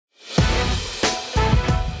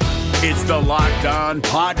It's the Locked On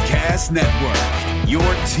Podcast Network, your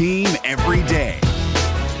team every day.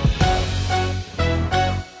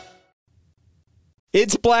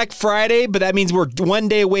 It's Black Friday, but that means we're one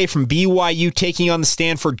day away from BYU taking on the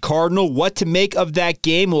Stanford Cardinal. What to make of that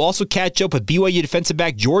game? We'll also catch up with BYU defensive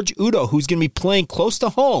back George Udo, who's going to be playing close to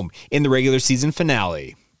home in the regular season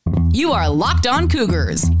finale. You are Locked On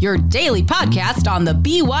Cougars, your daily podcast on the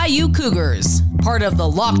BYU Cougars. Part of the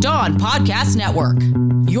Locked On Podcast Network,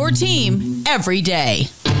 your team every day.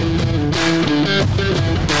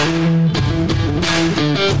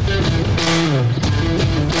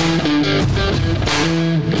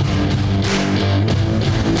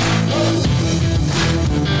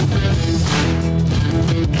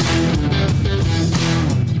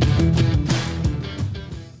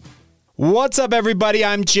 What's up, everybody?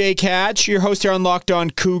 I'm Jake Hatch, your host here on Locked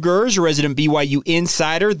On Cougars, your resident BYU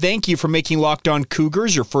insider. Thank you for making Locked On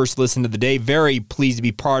Cougars your first listen of the day. Very pleased to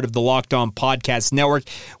be part of the Locked On Podcast Network,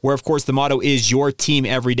 where, of course, the motto is your team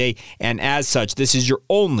every day. And as such, this is your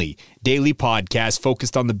only daily podcast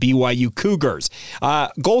focused on the BYU Cougars.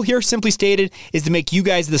 Goal here, simply stated, is to make you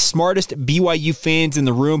guys the smartest BYU fans in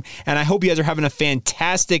the room. And I hope you guys are having a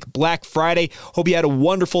fantastic Black Friday. Hope you had a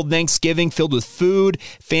wonderful Thanksgiving filled with food,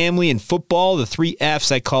 family, and football. The 3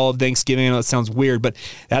 Fs I call Thanksgiving. I know it sounds weird, but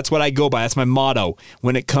that's what I go by. That's my motto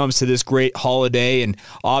when it comes to this great holiday. And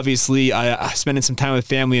obviously, spending some time with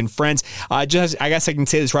family and friends. I guess I can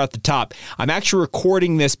say this right off the top. I'm actually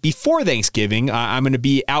recording this before Thanksgiving. I'm going to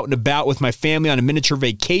be out and about with my family on a miniature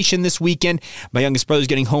vacation this weekend. My youngest brother's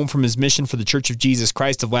getting home from his mission for the Church of Jesus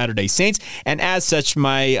Christ of Latter-day Saints, and as such,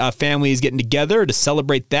 my family is getting together to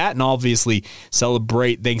celebrate that and obviously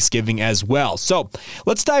celebrate Thanksgiving as well. So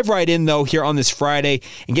let's dive right in, though, here on this Friday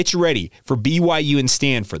and get you ready for BYU and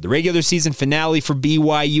Stanford. The regular season finale for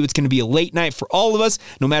BYU. It's going to be a late night for all of us,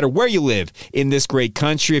 no matter where you live in this great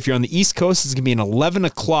country. If you're on the East Coast, it's going to be an 11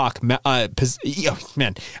 o'clock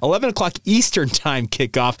 11 o'clock Eastern time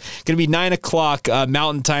kickoff. Going to be 9 o'clock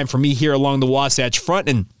Mountain time for me here along the Wasatch Front,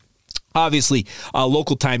 and obviously,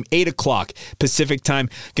 local time, 8 o'clock Pacific time.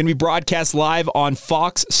 Going to be broadcast live on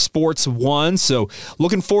Fox Sports 1, so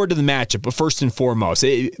looking forward to the matchup. But first and foremost,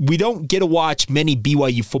 we don't get to watch many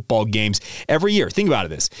BYU football games every year. Think about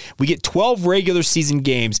this. We get 12 regular season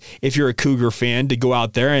games if you're a Cougar fan to go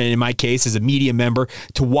out there, and in my case, as a media member,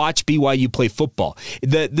 to watch BYU play football.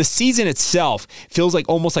 The season itself feels like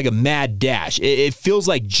almost like a mad dash. It feels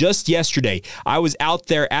like just yesterday, I was out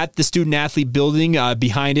there at the student-athlete building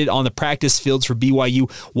behind it on the practice fields for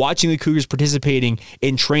BYU, watching the Cougars participating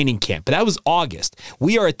in training camp. But that was August.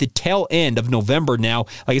 We are at the tail end of November now.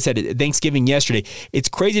 Like I said, Thanksgiving yesterday. It's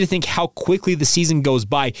crazy to think how quickly the season goes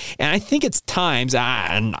by. And I think it's times,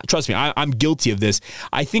 and trust me, I'm guilty of this.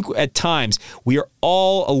 I think at times we are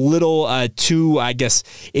all a little too, I guess,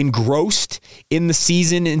 engrossed in the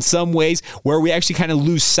season in some ways, where we actually kind of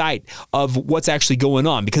lose sight of what's actually going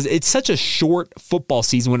on, because it's such a short football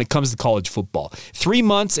season when it comes to college football. 3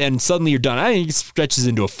 months and suddenly you're done. I think it stretches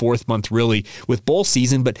into a 4th month really with bowl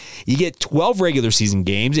season, but you get 12 regular season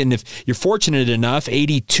games, and if you're fortunate enough,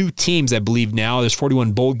 82 teams, I believe now, there's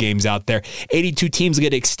 41 bowl games out there, 82 teams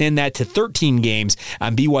get to extend that to 13 games.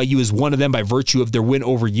 BYU is one of them by virtue of their win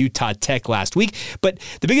over Utah Tech last week. But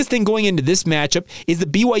the biggest thing going into this matchup is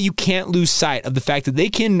that BYU can't lose sight of the fact that they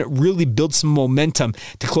can really build some momentum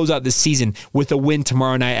to close out this season with a win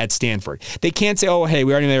tomorrow night at Stanford. They can't say, oh, hey,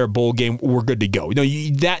 we already made our bowl game, we're good to go.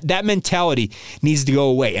 That mentality needs to go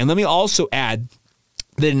away. And let me also add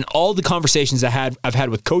that in all the conversations I've had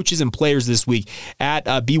with coaches and players this week at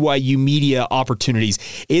BYU media opportunities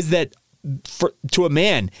is that to a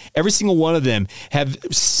man, every single one of them have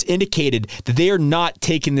indicated that they are not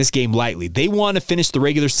taking this game lightly. They want to finish the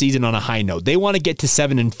regular season on a high note. They want to get to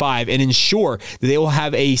 7-5 and ensure that they will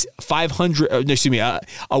have a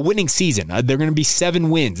winning season. They're going to be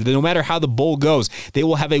 7 wins. No matter how the bowl goes, they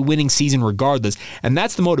will have a winning season regardless, and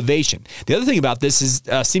that's the motivation. The other thing about this is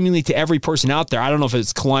seemingly to every person out there, I don't know if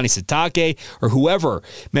it's Kalani Sitake or whoever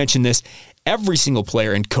mentioned this, every single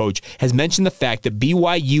player and coach has mentioned the fact that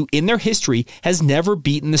BYU in their history has never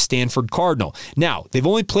beaten the Stanford Cardinal. Now, they've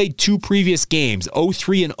only played 2 previous games,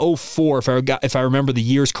 03 and 04, if I remember the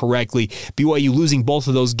years correctly. BYU losing both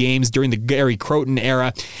of those games during the Gary Croton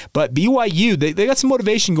era. But BYU, they got some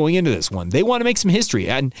motivation going into this one. They want to make some history.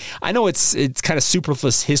 And I know it's kind of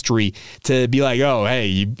superfluous history to be like, oh, hey,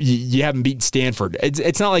 you haven't beaten Stanford.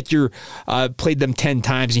 It's not like you're played them 10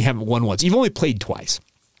 times and you haven't won once. You've only played twice.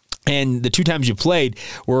 And the 2 times you played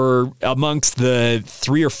were amongst the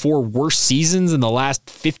 3 or 4 worst seasons in the last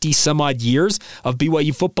 50 some odd years of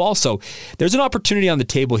BYU football. So there's an opportunity on the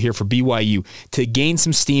table here for BYU to gain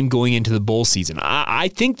some steam going into the bowl season. I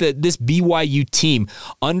think that this BYU team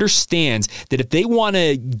understands that if they want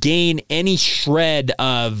to gain any shred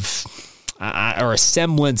of or a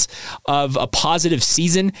semblance of a positive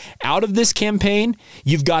season out of this campaign,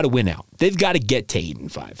 you've got to win out. They've got to get to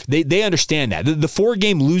 8-5. They understand that. The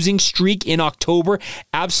 4-game losing streak in October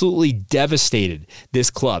absolutely devastated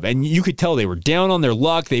this club. And you could tell they were down on their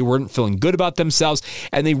luck. They weren't feeling good about themselves.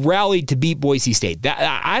 And they rallied to beat Boise State.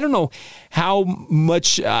 I don't know how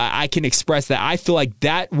much I can express that. I feel like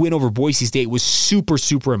that win over Boise State was super,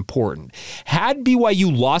 super important. Had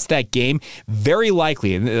BYU lost that game, very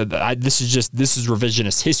likely, and this is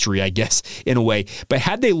revisionist history, I guess, in a way, but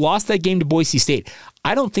had they lost that game to Boise State,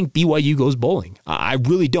 I don't think BYU goes bowling. I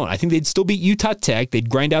really don't. I think they'd still beat Utah Tech. They'd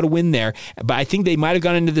grind out a win there. But I think they might have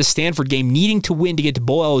gone into the Stanford game needing to win to get to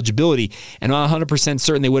bowl eligibility. And I'm 100%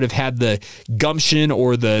 certain they would have had the gumption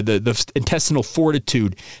or the intestinal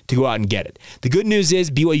fortitude to go out and get it. The good news is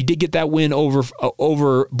BYU did get that win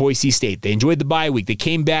over Boise State. They enjoyed the bye week. They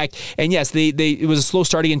came back. And yes, it was a slow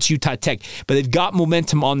start against Utah Tech. But they've got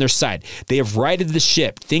momentum on their side. They have righted the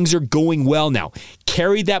ship. Things are going well now.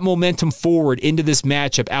 Carry that momentum forward into this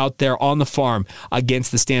matchup out there on the farm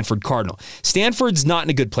against the Stanford Cardinal. Stanford's not in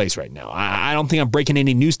a good place right now. I don't think I'm breaking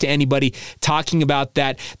any news to anybody talking about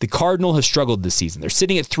that. The Cardinal have struggled this season. They're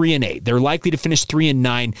sitting at 3-8. They're likely to finish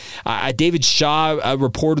 3-9. David Shaw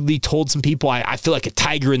reportedly told some people, I feel like a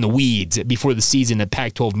tiger in the weeds before the season at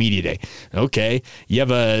Pac-12 Media Day. Okay, you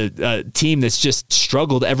have a team that's just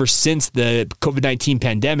struggled ever since the COVID-19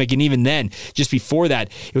 pandemic, and even then, just before that,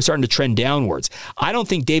 it was starting to trend downwards. I don't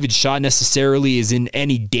think David Shaw necessarily is in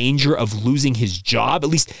any danger of losing his job.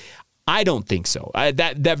 At least I don't think so.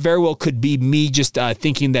 That very well could be me just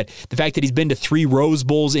thinking that the fact that he's been to 3 Rose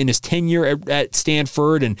Bowls in his tenure at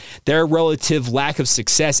Stanford and their relative lack of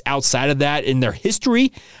success outside of that in their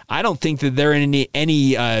history, I don't think that they're in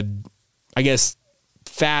any I guess,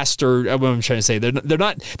 fast, or what I'm trying to say, they're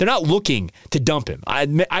not looking to dump him.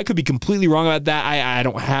 I could be completely wrong about that. I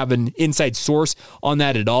don't have an inside source on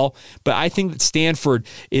that at all, but I think that Stanford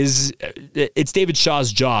it's David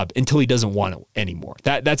Shaw's job until he doesn't want it anymore.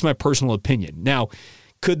 That's my personal opinion. Now,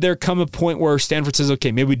 could there come a point where Stanford says,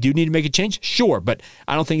 okay, maybe we do need to make a change? Sure, but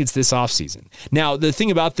I don't think it's this offseason. Now, the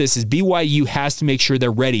thing about this is BYU has to make sure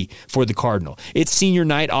they're ready for the Cardinal. It's senior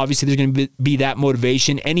night. Obviously, there's going to be that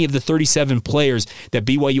motivation. Any of the 37 players that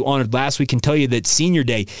BYU honored last week can tell you that senior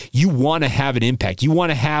day, you want to have an impact. You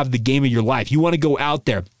want to have the game of your life. You want to go out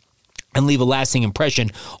there and leave a lasting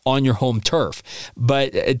impression on your home turf.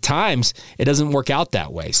 But at times, it doesn't work out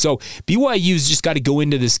that way. So BYU's just got to go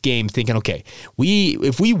into this game thinking, okay,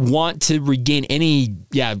 if we want to regain any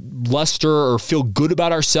luster or feel good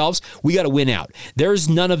about ourselves, we got to win out. There's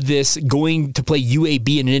none of this going to play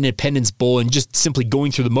UAB in an Independence Bowl and just simply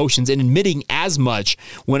going through the motions and admitting as much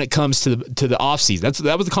when it comes to the offseason.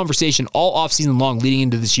 That was the conversation all offseason long leading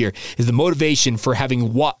into this year, is the motivation for having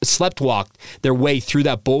sleptwalked their way through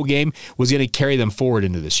that bowl game was going to carry them forward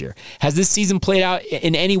into this year. Has this season played out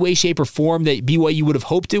in any way, shape, or form that BYU would have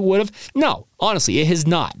hoped it would have? No. Honestly, it has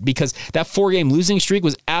not, because that 4-game losing streak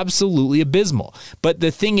was absolutely abysmal. But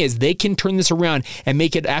the thing is, they can turn this around and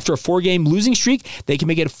make it, after a 4-game losing streak, they can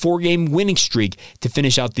make it a 4-game winning streak to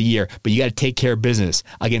finish out the year. But you got to take care of business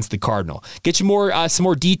against the Cardinal. Get you some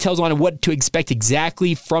more details on what to expect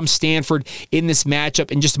exactly from Stanford in this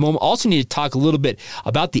matchup in just a moment. Also need to talk a little bit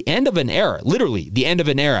about the end of an era, literally the end of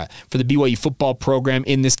an era for the BYU football program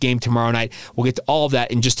in this game tomorrow night. We'll get to all of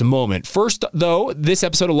that in just a moment. First, though, this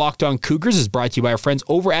episode of Locked On Cougars is brought to you by our friends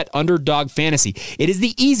over at Underdog Fantasy. It is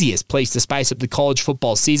the easiest place to spice up the college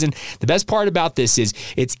football season. The best part about this is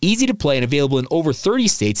it's easy to play and available in over 30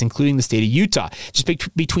 states, including the state of Utah. Just pick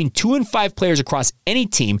between 2 and 5 players across any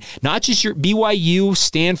team, not just your BYU,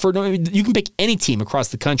 Stanford. You can pick any team across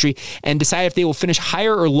the country and decide if they will finish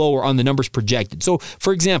higher or lower on the numbers projected. So,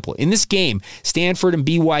 for example, in this game, Stanford and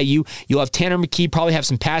BYU, you'll have Tanner McKee probably have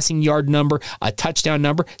some passing yard number, a touchdown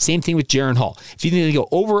number. Same thing with Jaron Hall. If you think they go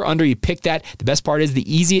over or under, you pick that. The best part is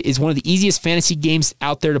one of the easiest fantasy games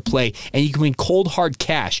out there to play, and you can win cold hard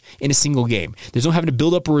cash in a single game. There's no having to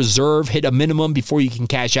build up a reserve, hit a minimum before you can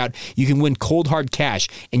cash out. You can win cold hard cash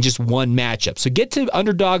in just one matchup. So get to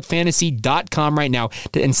UnderdogFantasy.com right now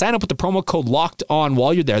and sign up with the promo code Locked On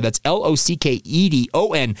while you're there. That's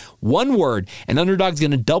LOCKEDON, one word, and Underdog's going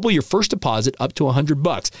to double your first deposit up to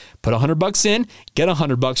 $100. Put $100 in, get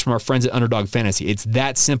 $100 from our friends at Underdog Fantasy. It's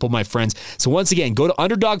that simple, my friends. So once again, go to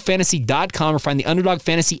UnderdogFantasy.com underdogfantasy.com or find the Underdog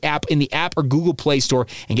Fantasy app in the app or Google Play Store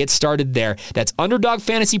and get started there. That's Underdog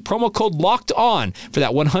Fantasy, promo code Locked On for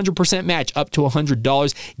that 100% match up to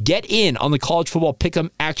 $100. Get in on the college football pick'em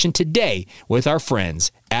action today with our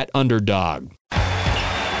friends at Underdog.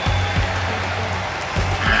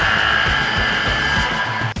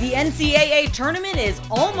 The NCAA tournament is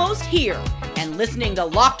almost here, and listening to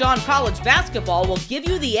Locked On College Basketball will give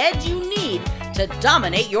you the edge you need to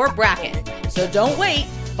dominate your bracket. So don't wait.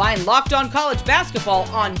 Find Locked On College Basketball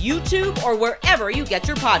on YouTube or wherever you get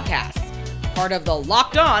your podcasts. Part of the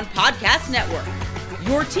Locked On Podcast Network.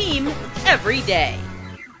 Your team every day.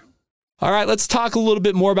 All right, let's talk a little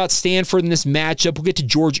bit more about Stanford in this matchup. We'll get to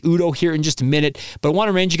George Udo here in just a minute, but I want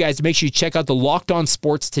to remind you guys to make sure you check out the Locked On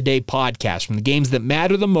Sports Today podcast. From the games that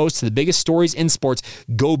matter the most to the biggest stories in sports,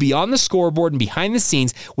 go beyond the scoreboard and behind the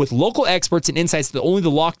scenes with local experts and insights that only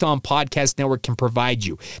the Locked On Podcast Network can provide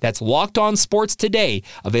you. That's Locked On Sports Today,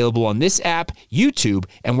 available on this app, YouTube,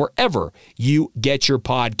 and wherever you get your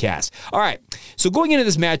podcasts. All right, so going into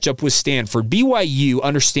this matchup with Stanford, BYU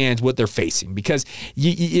understands what they're facing because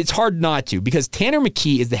it's hard not to, because Tanner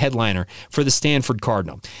McKee is the headliner for the Stanford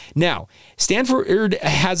Cardinal. Now, Stanford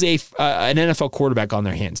has an NFL quarterback on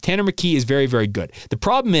their hands. Tanner McKee is very, very good. The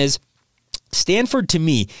problem is, Stanford, to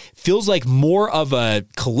me, feels like more of a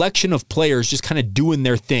collection of players just kind of doing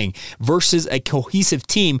their thing versus a cohesive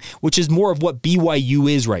team, which is more of what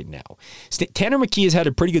BYU is right now. Tanner McKee has had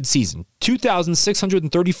a pretty good season.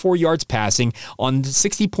 2,634 yards passing on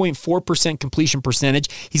 60.4% completion percentage.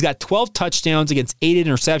 He's got 12 touchdowns against 8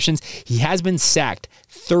 interceptions. He has been sacked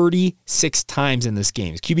 36 times in this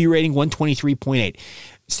game. His QB rating 123.8.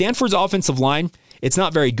 Stanford's offensive line, it's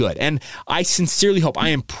not very good. And I sincerely hope, I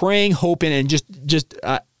am praying, hoping, and just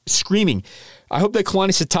screaming, I hope that Kalani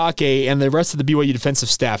Sitake and the rest of the BYU defensive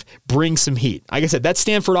staff bring some heat. Like I said, that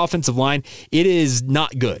Stanford offensive line, it is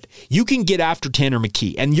not good. You can get after Tanner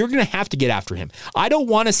McKee, and you're going to have to get after him. I don't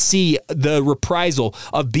want to see the reprisal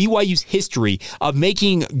of BYU's history of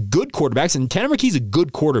making good quarterbacks, and Tanner McKee's a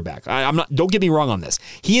good quarterback. Don't get me wrong on this.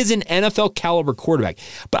 He is an NFL caliber quarterback,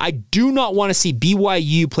 but I do not want to see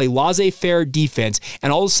BYU play laissez-faire defense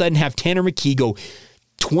and all of a sudden have Tanner McKee go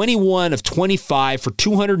 21 of 25 for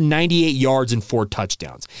 298 yards and 4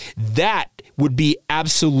 touchdowns. That would be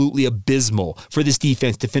absolutely abysmal for this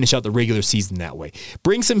defense to finish out the regular season that way.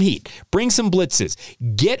 Bring some heat. Bring some blitzes.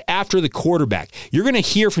 Get after the quarterback. You're going to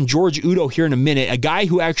hear from George Udo here in a minute, a guy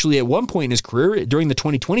who actually at one point in his career during the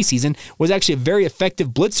 2020 season was actually a very effective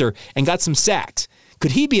blitzer and got some sacks.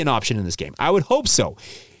 Could he be an option in this game? I would hope so.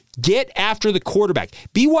 Get after the quarterback.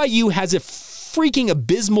 BYU has a freaking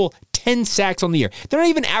abysmal 10 sacks on the year. They're not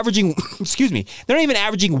even averaging, they're not even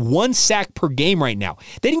averaging 1 sack per game right now.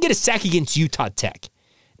 They didn't get a sack against Utah Tech.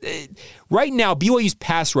 Right now, BYU's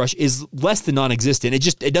pass rush is less than non-existent.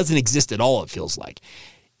 It doesn't exist at all, it feels like.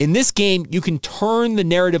 In this game, you can turn the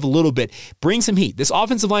narrative a little bit, bring some heat. This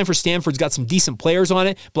offensive line for Stanford's got some decent players on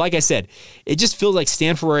it, but like I said, it just feels like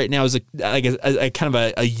Stanford right now is a kind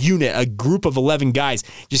of a unit, a group of 11 guys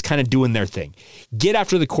just kind of doing their thing. Get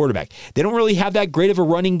after the quarterback. They don't really have that great of a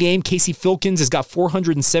running game. Casey Filkins has got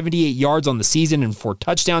 478 yards on the season and 4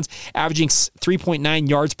 touchdowns, averaging 3.9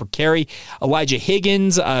 yards per carry. Elijah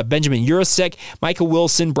Higgins, Benjamin Urasek, Michael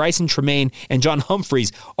Wilson, Bryson Tremaine, and John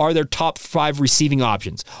Humphreys are their top 5 receiving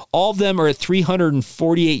options. All of them are at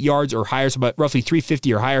 348 yards or higher, so about roughly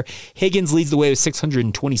 350 or higher. Higgins leads the way with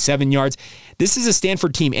 627 yards. This is a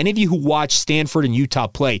Stanford team. Any of you who watched Stanford and Utah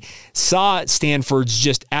play saw Stanford's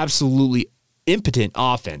just absolutely impotent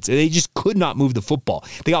offense. They just could not move the football.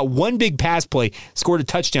 They got one big pass play, scored a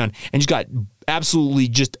touchdown, and just got absolutely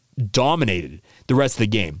just dominated the rest of the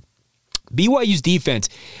game. BYU's defense,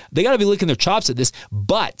 they got to be licking their chops at this,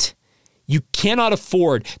 but you cannot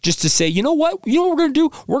afford just to say, you know what we're going to do?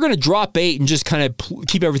 We're going to drop 8 and just kind of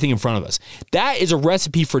keep everything in front of us. That is a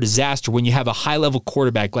recipe for disaster when you have a high-level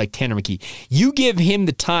quarterback like Tanner McKee. You give him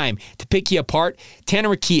the time to pick you apart, Tanner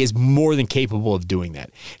McKee is more than capable of doing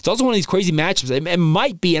that. It's also one of these crazy matchups. It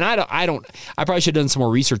might be, and I probably should have done some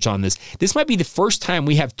more research on this. This might be the first time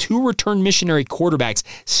we have 2 return missionary quarterbacks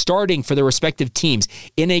starting for their respective teams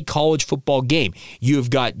in a college football game. You've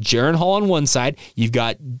got Jaron Hall on one side, you've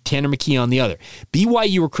got Tanner McKee on the other.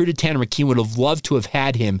 BYU recruited Tanner McKee, would have loved to have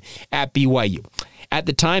had him at BYU. At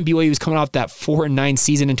the time, BYU was coming off that 4-9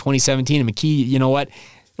 season in 2017, and McKee, you know what,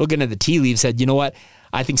 looking at the tea leaves, said, you know what,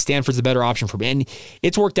 I think Stanford's the better option for me. And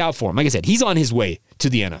it's worked out for him. Like I said, he's on his way to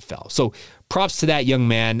the NFL. So props to that young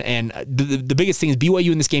man. And the biggest thing is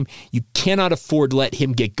BYU in this game, you cannot afford to let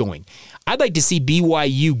him get going. I'd like to see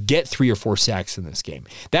BYU get 3 or 4 sacks in this game.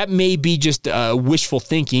 That may be just wishful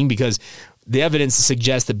thinking because the evidence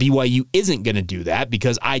suggests that BYU isn't going to do that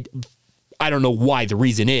because I don't know why the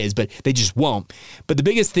reason is, but they just won't. But the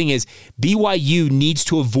biggest thing is BYU needs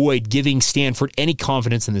to avoid giving Stanford any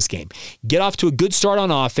confidence in this game. Get off to a good start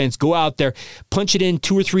on offense. Go out there, punch it in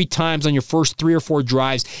 2 or 3 times on your first 3 or 4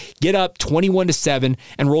 drives. Get up 21-7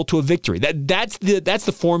 and roll to a victory. That's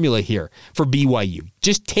the formula here for BYU.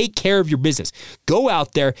 Just take care of your business. Go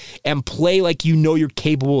out there and play like you know you're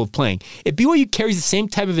capable of playing. If BYU carries the same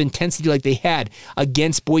type of intensity like they had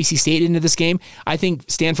against Boise State into this game, I think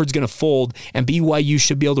Stanford's going to fold and BYU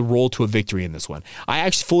should be able to roll to a victory in this one. I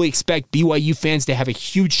actually fully expect BYU fans to have a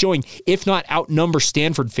huge showing, if not outnumber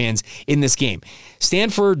Stanford fans in this game.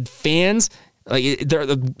 Stanford fans,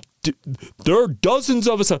 there are dozens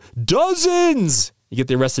of us. Dozens! You get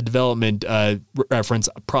the Arrested Development reference,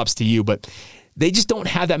 props to you, but they just don't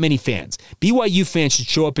have that many fans. BYU fans should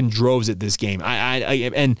show up in droves at this game,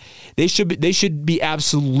 and they should be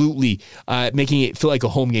absolutely making it feel like a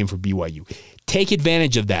home game for BYU. Take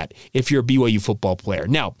advantage of that if you're a BYU football player.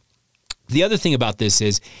 Now, the other thing about this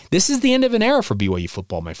is the end of an era for BYU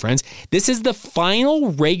football, my friends. This is the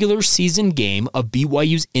final regular season game of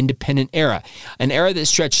BYU's independent era, an era that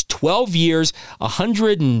stretched 12 years,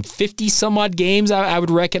 150 some odd games, I would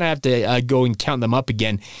reckon. I have to go and count them up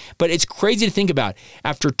again. But it's crazy to think about.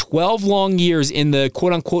 After 12 long years in the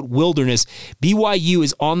quote-unquote wilderness, BYU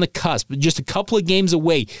is on the cusp, just a couple of games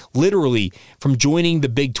away, literally, from joining the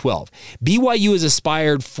Big 12. BYU has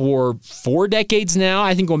aspired for 4 decades now,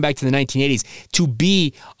 I think going back to the 1980s, to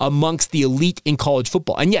be amongst the elite in college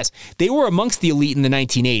football. And yes, they were amongst the elite in the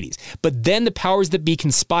 1980s, but then the powers that be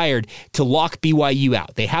conspired to lock BYU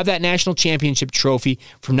out. They have that national championship trophy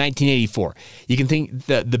from 1984. You can think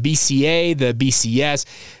the BCA, the BCS,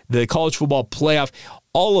 the college football playoff,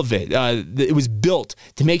 all of it, it was built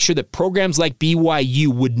to make sure that programs like BYU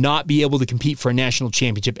would not be able to compete for a national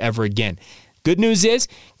championship ever again. Good news is,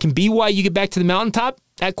 can BYU get back to the mountaintop?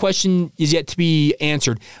 That question is yet to be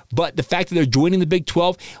answered. But the fact that they're joining the Big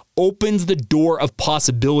 12 opens the door of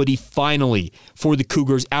possibility finally for the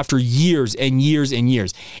Cougars after years and years and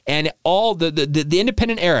years. And all the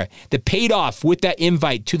independent era that paid off with that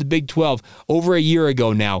invite to the Big 12 over a year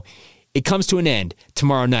ago now, it comes to an end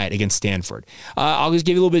tomorrow night against Stanford. I'll just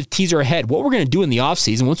give you a little bit of teaser ahead. What we're going to do in the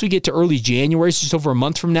offseason, once we get to early January, it's just over a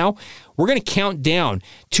month from now, we're going to count down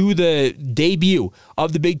to the debut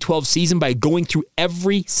of the Big 12 season by going through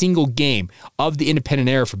every single game of the independent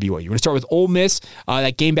era for BYU. We're going to start with Ole Miss,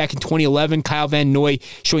 that game back in 2011, Kyle Van Noy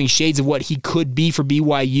showing shades of what he could be for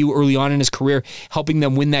BYU early on in his career, helping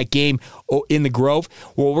them win that game in the Grove.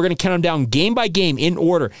 Well, we're going to count them down game by game in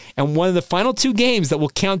order, and one of the final 2 games that we'll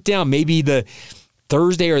count down, maybe the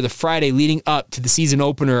Thursday or the Friday leading up to the season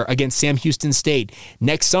opener against Sam Houston State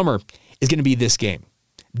next summer, is going to be this game.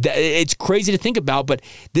 It's crazy to think about, but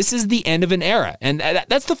this is the end of an era. And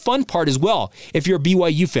that's the fun part as well, if you're a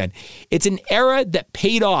BYU fan. It's an era that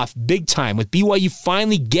paid off big time, with BYU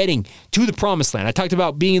finally getting to the promised land. I talked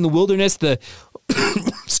about being in the wilderness,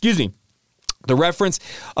 excuse me, the reference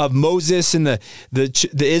of Moses and the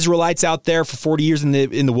Israelites out there for 40 years in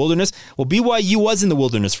the wilderness. Well, BYU was in the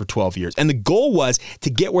wilderness for 12 years, and the goal was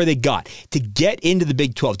to get where they got, to get into the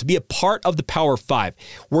Big 12, to be a part of the Power 5.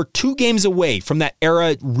 We're 2 games away from that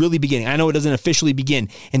era really beginning. I know it doesn't officially begin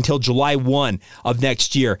until July 1 of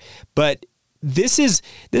next year, but this is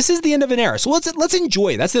the end of an era. So let's enjoy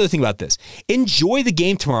it. That's the other thing about this. Enjoy the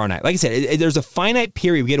game tomorrow night. Like I said, there's a finite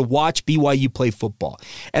period we get to watch BYU play football.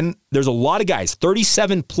 And there's a lot of guys,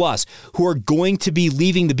 37 plus, who are going to be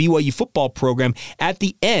leaving the BYU football program at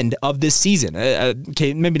the end of this season.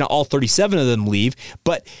 Okay, maybe not all 37 of them leave,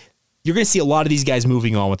 but you're going to see a lot of these guys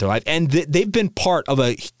moving on with their life. And they've been part of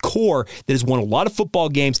a core that has won a lot of football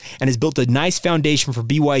games and has built a nice foundation for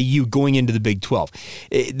BYU going into the Big 12.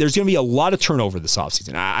 There's going to be a lot of turnover this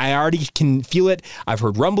offseason. I already can feel it. I've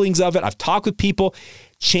heard rumblings of it. I've talked with people.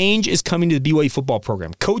 Change is coming to the BYU football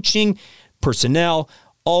program. Coaching, personnel,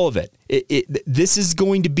 all of it. This is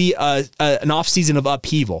going to be an offseason of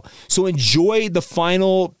upheaval. So enjoy the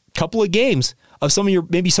final couple of games of some of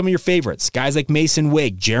your favorites. Guys like Mason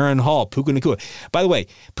Wigg, Jaron Hall, Puka Nacua. By the way,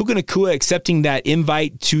 Puka Nacua accepting that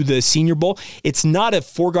invite to the Senior Bowl, it's not a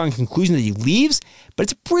foregone conclusion that he leaves, but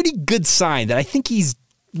it's a pretty good sign that I think he's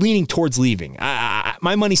leaning towards leaving.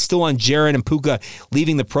 My money's still on Jaron and Puka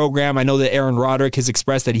leaving the program. I know that Aaron Roderick has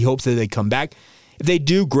expressed that he hopes that they come back. If they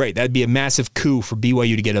do, great. That'd be a massive coup for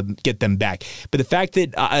BYU to get them back. But the fact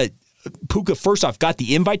that Puka, first off, got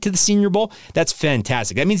the invite to the Senior Bowl, that's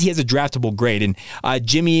fantastic. That means he has a draftable grade. And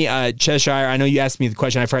Jimmy Cheshire, I know you asked me the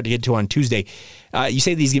question I forgot to get to on Tuesday. You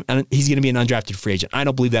say that he's going to be an undrafted free agent. I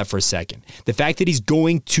don't believe that for a second. The fact that he's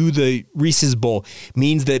going to the Reese's Bowl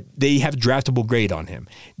means that they have a draftable grade on him.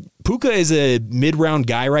 Puka is a mid-round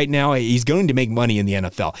guy right now. He's going to make money in the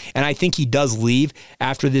NFL, and I think he does leave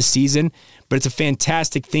after this season, but it's a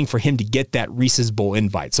fantastic thing for him to get that Reese's Bowl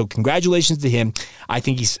invite. So congratulations to him. I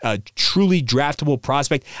think he's a truly draftable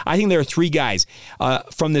prospect. I think there are 3 guys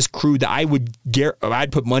from this crew that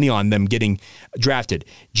I'd put money on them getting drafted.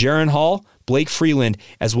 Jaron Hall, Blake Freeland,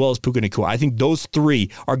 as well as Puka Nacua. I think those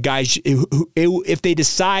 3 are guys who, if they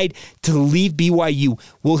decide to leave BYU,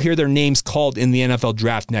 we'll hear their names called in the NFL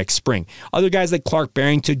draft next spring. Other guys like Clark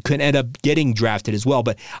Barrington could end up getting drafted as well,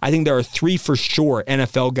 but I think there are 3 for sure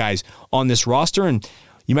NFL guys on this roster, and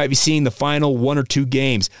you might be seeing the final 1 or 2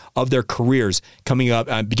 games of their careers coming up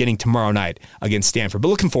beginning tomorrow night against Stanford. But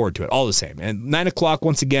looking forward to it all the same. And 9 o'clock,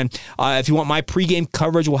 once again, if you want my pregame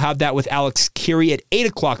coverage, we'll have that with Alex Keary at 8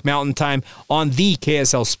 o'clock Mountain Time on the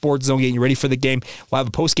KSL Sports Zone, getting you ready for the game. We'll have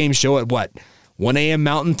a postgame show at 1 a.m.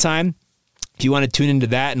 Mountain Time. If you want to tune into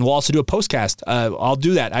that, and we'll also do a postcast. I'll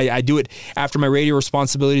do that. I do it after my radio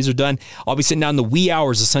responsibilities are done. I'll be sitting down the wee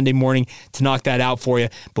hours of Sunday morning to knock that out for you,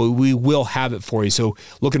 but we will have it for you. So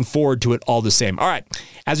looking forward to it all the same. All right,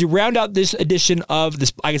 as we round out this edition of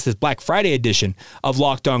this Black Friday edition of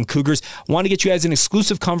Locked On Cougars, I want to get you guys an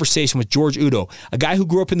exclusive conversation with George Udo, a guy who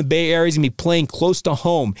grew up in the Bay Area. He's going to be playing close to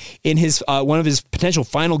home in his one of his potential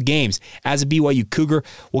final games as a BYU Cougar.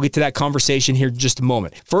 We'll get to that conversation here in just a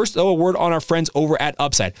moment. First, though, a word on our friends over at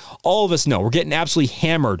Upside. All of us know we're getting absolutely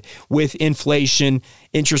hammered with inflation,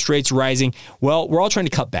 interest rates rising. Well, we're all trying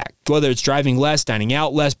to cut back. Whether it's driving less, dining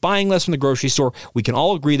out less, buying less from the grocery store, we can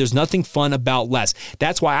all agree there's nothing fun about less.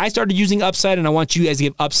 That's why I started using Upside, and I want you guys to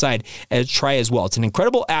give Upside a try as well. It's an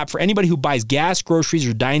incredible app for anybody who buys gas, groceries,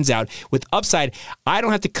 or dines out. With Upside, I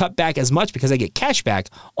don't have to cut back as much because I get cash back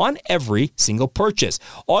on every single purchase.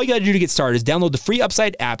 All you got to do to get started is download the free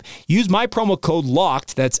Upside app, use my promo code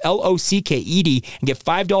LOCKED, that's LOCKED, and get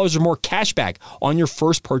 $5 or more cash back on your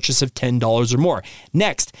first purchase of $10 or more.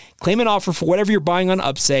 Next, claim an offer for whatever you're buying on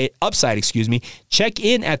Upside, check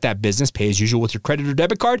in at that business, pay as usual with your credit or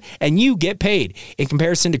debit card, and you get paid. In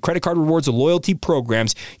comparison to credit card rewards or loyalty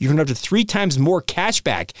programs, you can earn up to 3 times more cash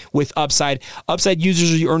back with Upside. Upside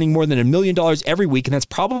users are earning more than $1 million every week, and that's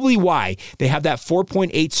probably why they have that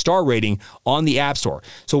 4.8 star rating on the App Store.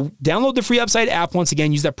 So download the free Upside app once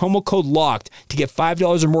again, use that promo code LOCKED to get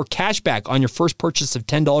 $5 or more cash back on your first purchase of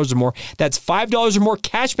 $10 or more. That's $5 or more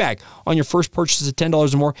cash back on your first purchase of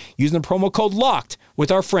 $10 or more using the promo code LOCKED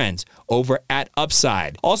with our friends over at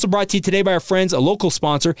Upside. Also brought to you today by our friends, a local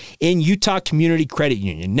sponsor in Utah Community Credit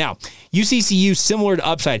Union. Now, UCCU, similar to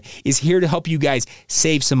Upside, is here to help you guys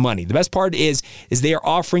save some money. The best part is they are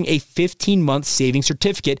offering a 15-month savings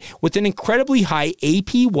certificate with an incredibly high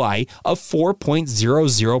APY of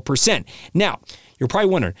 4.00%. Now, you're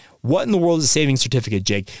probably wondering, what in the world is a savings certificate,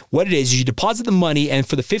 Jake? What it is you deposit the money, and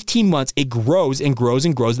for the 15 months, it grows and grows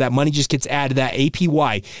and grows. That money just gets added. That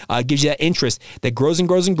APY gives you that interest that grows and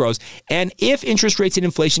grows and grows. And if interest rates and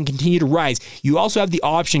inflation continue to rise, you also have the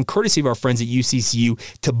option, courtesy of our friends at UCCU,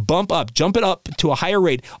 to jump it up to a higher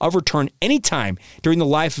rate of return anytime during the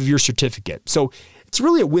life of your certificate. So it's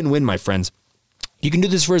really a win-win, my friends. You can do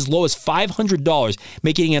this for as low as $500,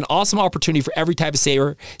 making it an awesome opportunity for every type of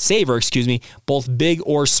saver, both big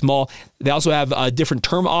or small. They also have different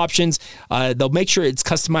term options. They'll make sure it's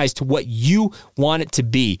customized to what you want it to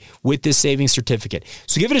be with this savings certificate.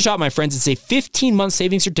 So give it a shot, my friends. It's a 15-month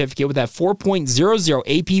savings certificate with that 4.00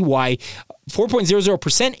 APY,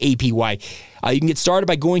 4.00% APY. You can get started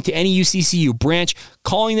by going to any UCCU branch,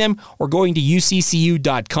 calling them, or going to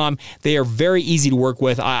uccu.com. They are very easy to work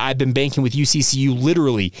with. I've been banking with UCCU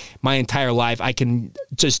literally my entire life. I can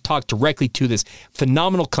just talk directly to this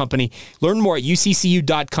phenomenal company. Learn more at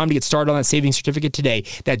uccu.com to get started on that savings certificate today.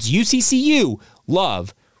 That's UCCU.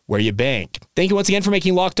 Love where you bank. Thank you once again for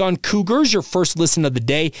making Locked On Cougars your first listen of the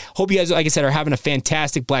day. Hope you guys, like I said, are having a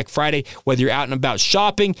fantastic Black Friday, whether you're out and about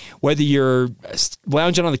shopping, whether you're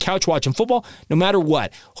lounging on the couch watching football, no matter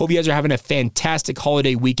what. Hope you guys are having a fantastic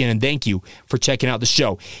holiday weekend, and thank you for checking out the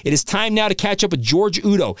show. It is time now to catch up with George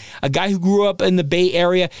Udo, a guy who grew up in the Bay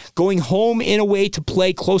Area, going home in a way to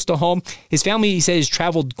play close to home. His family, he said, has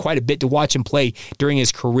traveled quite a bit to watch him play during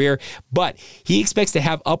his career, but he expects to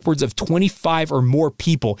have upwards of 25 or more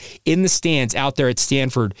people in the stands out there at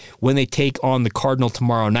Stanford when they take on the Cardinal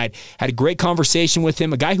tomorrow night. Had a great conversation with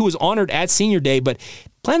him, a guy who was honored at Senior Day, but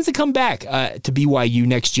plans to come back to BYU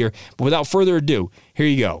next year. But without further ado, here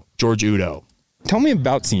you go, George Udo. Tell me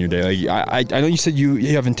about Senior Day. I know you said you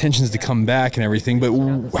have intentions to come back and everything, but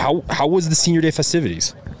how was the Senior Day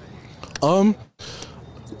festivities?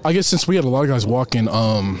 I guess since we had a lot of guys walking,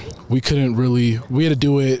 we had to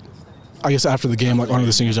do it, I guess, after the game, like honor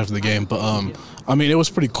the seniors after the game. But, I mean, it was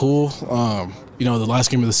pretty cool. The last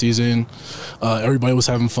game of the season, everybody was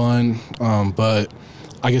having fun. But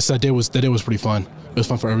I guess that day was pretty fun. It was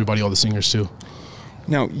fun for everybody, all the seniors too.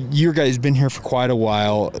 Now, you guys been here for quite a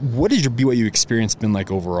while. What has your BYU experience been like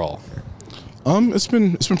overall? It's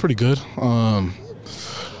been pretty good.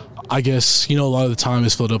 I guess, a lot of the time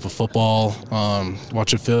is filled up with football,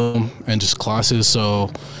 watching film, and just classes. So,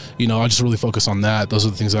 I just really focus on that. Those are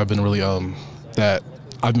the things that I've been really that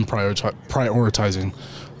I've been prioritizing.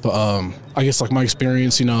 But I guess like my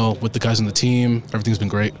experience, with the guys on the team, everything's been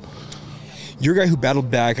great. You're a guy who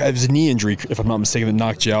battled back. It was a knee injury, if I'm not mistaken, that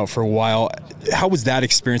knocked you out for a while. How was that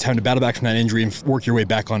experience, having to battle back from that injury and work your way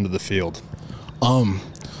back onto the field?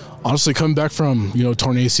 Honestly, coming back from,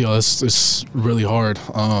 torn ACL, it's really hard.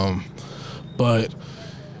 But,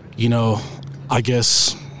 I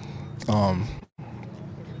guess it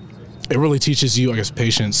really teaches you,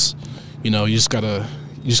 patience. You just gotta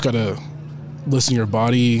listen to your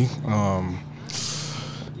body,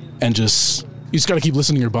 and you just gotta keep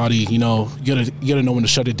listening to your body. You gotta know when to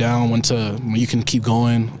shut it down, when you can keep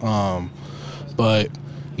going. But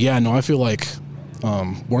yeah, no, I feel like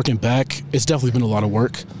working back, it's definitely been a lot of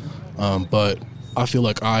work. But I feel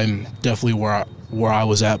like I'm definitely where I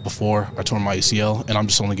was at before I tore my ACL, and I'm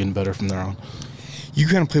just only getting better from there on. You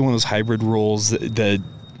kind of play one of those hybrid roles, the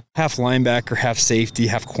half linebacker, half safety,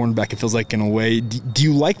 half cornerback, it feels like, in a way. Do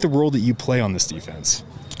you like the role that you play on this defense?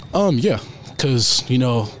 Yeah, because,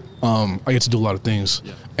 I get to do a lot of things,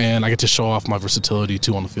 and I get to show off my versatility,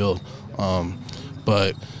 too, on the field.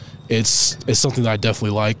 But it's something that I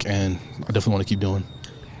definitely like, and I definitely want to keep doing.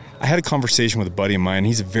 I had a conversation with a buddy of mine.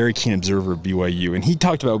 He's a very keen observer of BYU, and he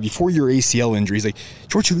talked about before your ACL injury, he's like,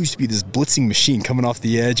 George Hill used to be this blitzing machine coming off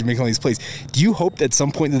the edge and making all these plays. Do you hope that at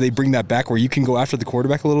some point that they bring that back where you can go after the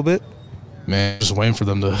quarterback a little bit? Man, just waiting for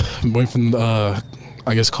them call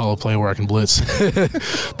a play where I can blitz.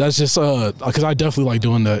 That's just because I definitely like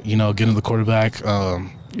doing that, getting the quarterback,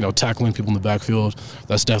 tackling people in the backfield.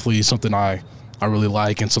 That's definitely something I really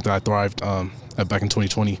like and something I thrived at back in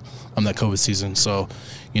 2020 on that COVID season. So,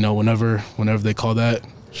 whenever they call that,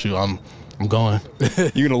 shoot, I'm going.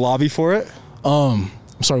 You gonna lobby for it? I'm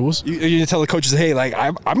sorry, what? You gonna tell the coaches, hey, like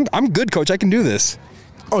I'm good, coach, I can do this.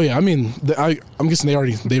 Oh yeah, I mean, I'm guessing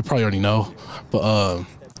they probably already know, but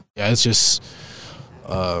yeah, it's just,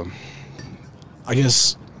 I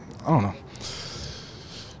guess, I don't know.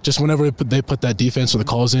 Just whenever they put that defense or the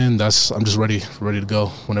calls in, I'm just ready to go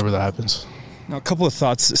whenever that happens. Now, a couple of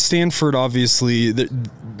thoughts. Stanford, obviously,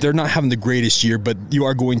 they're not having the greatest year, but you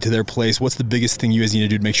are going to their place. What's the biggest thing you guys need to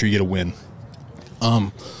do to make sure you get a win?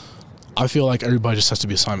 I feel like everybody just has to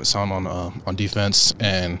be assignment sound on defense,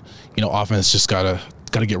 and offense just gotta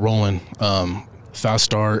get rolling. Fast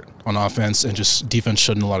start on offense, and just defense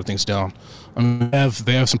shutting a lot of things down. I mean,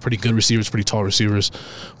 they have some pretty good receivers, pretty tall receivers,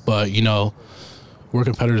 but we're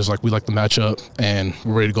competitors. Like, we like the matchup, and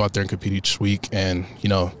we're ready to go out there and compete each week. And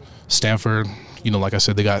Stanford, like I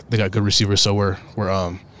said, they got good receivers, so we're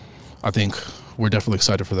I think we're definitely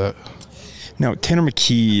excited for that. Now, Tanner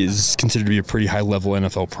McKee is considered to be a pretty high-level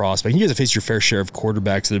NFL prospect. You guys have faced your fair share of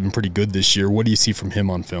quarterbacks that have been pretty good this year. What do you see from him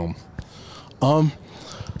on film? I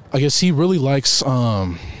guess he really likes.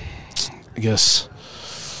 I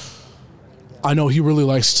know he really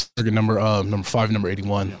likes number 5 and number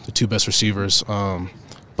 81, the two best receivers.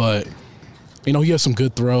 But he has some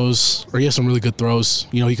good throws, or he has some really good throws.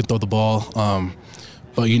 He can throw the ball.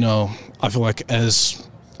 But I feel like as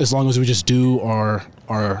long as we just do our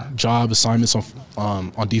job assignments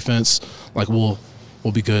on defense, like we'll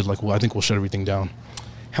be good. Like, I think we'll shut everything down.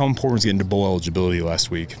 How important was getting to bowl eligibility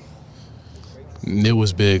last week? It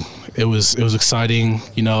was big. It was exciting.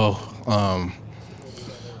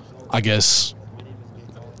 I guess.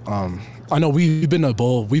 I know we've been in the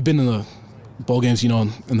bowl games,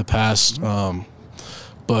 in the past.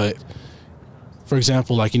 But for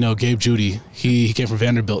example, like, Gabe Judy, he came from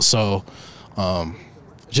Vanderbilt, so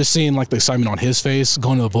just seeing like the excitement on his face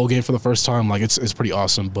going to the bowl game for the first time, like it's pretty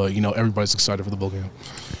awesome. But everybody's excited for the bowl game.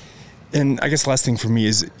 And I guess last thing for me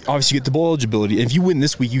is, obviously, you get the bowl eligibility. If you win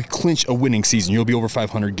this week, you clinch a winning season. You'll be over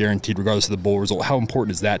 500 guaranteed, regardless of the bowl result. How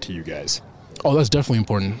important is that to you guys? Oh, that's definitely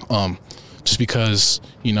important. Just because,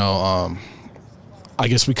 I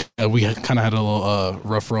guess we kind of had a little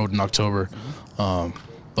rough road in October.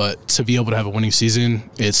 But to be able to have a winning season,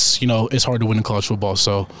 it's hard to win in college football.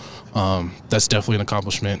 So that's definitely an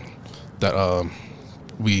accomplishment that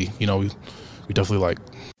we definitely like.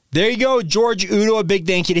 There you go, George Udo. A big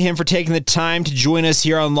thank you to him for taking the time to join us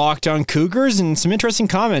here on Locked On Cougars, and some interesting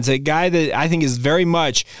comments. A guy that I think is very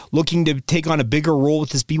much looking to take on a bigger role with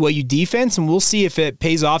this BYU defense, and we'll see if it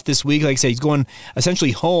pays off this week. Like I said, he's going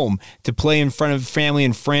essentially home to play in front of family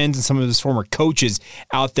and friends and some of his former coaches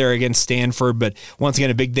out there against Stanford. But once again,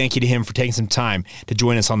 a big thank you to him for taking some time to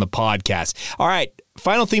join us on the podcast. All right.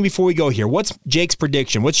 Final thing before we go here. What's Jake's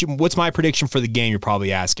prediction? What's my prediction for the game, you're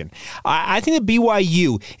probably asking? I think that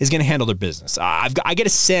BYU is going to handle their business. I get a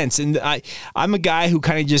sense, and I'm a guy who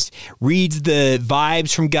kind of just reads the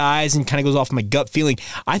vibes from guys and kind of goes off my gut feeling.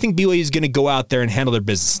 I think BYU is going to go out there and handle their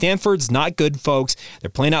business. Stanford's not good, folks. They're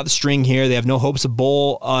playing out the string here. They have no hopes of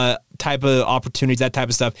bowl type of opportunities, that type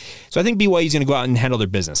of stuff. So I think BYU is going to go out and handle their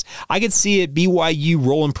business. I could see it, BYU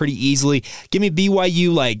rolling pretty easily. Give me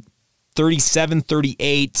BYU like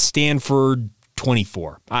 37-38, Stanford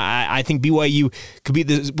 24. I think BYU could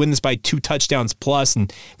win this by 2 touchdowns plus,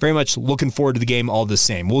 and very much looking forward to the game all the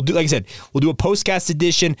same. We'll do, like I said, we'll do a postcast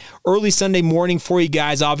edition early Sunday morning for you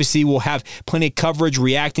guys. Obviously, we'll have plenty of coverage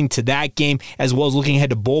reacting to that game, as well as looking ahead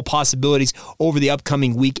to bowl possibilities over the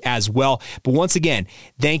upcoming week as well. But once again,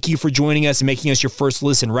 thank you for joining us and making us your first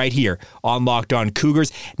listen right here on Locked On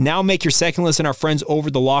Cougars. Now make your second listen, our friends over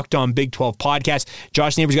the Locked On Big 12 podcast.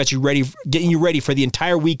 Josh Neighbors got you ready, getting you ready for the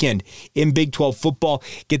entire weekend in Big 12 football.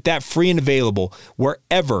 Get that free and available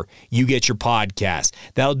wherever you get your podcast.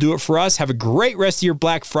 That'll do it for us. Have a great rest of your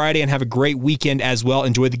Black Friday and have a great weekend as well.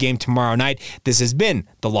 Enjoy the game tomorrow night. This has been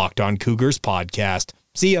the Locked On Cougars podcast.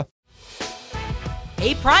 See ya.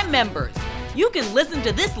 Hey, Prime members, you can listen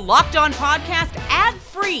to this Locked On podcast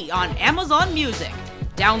ad-free on Amazon Music.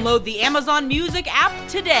 Download the Amazon Music app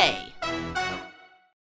today.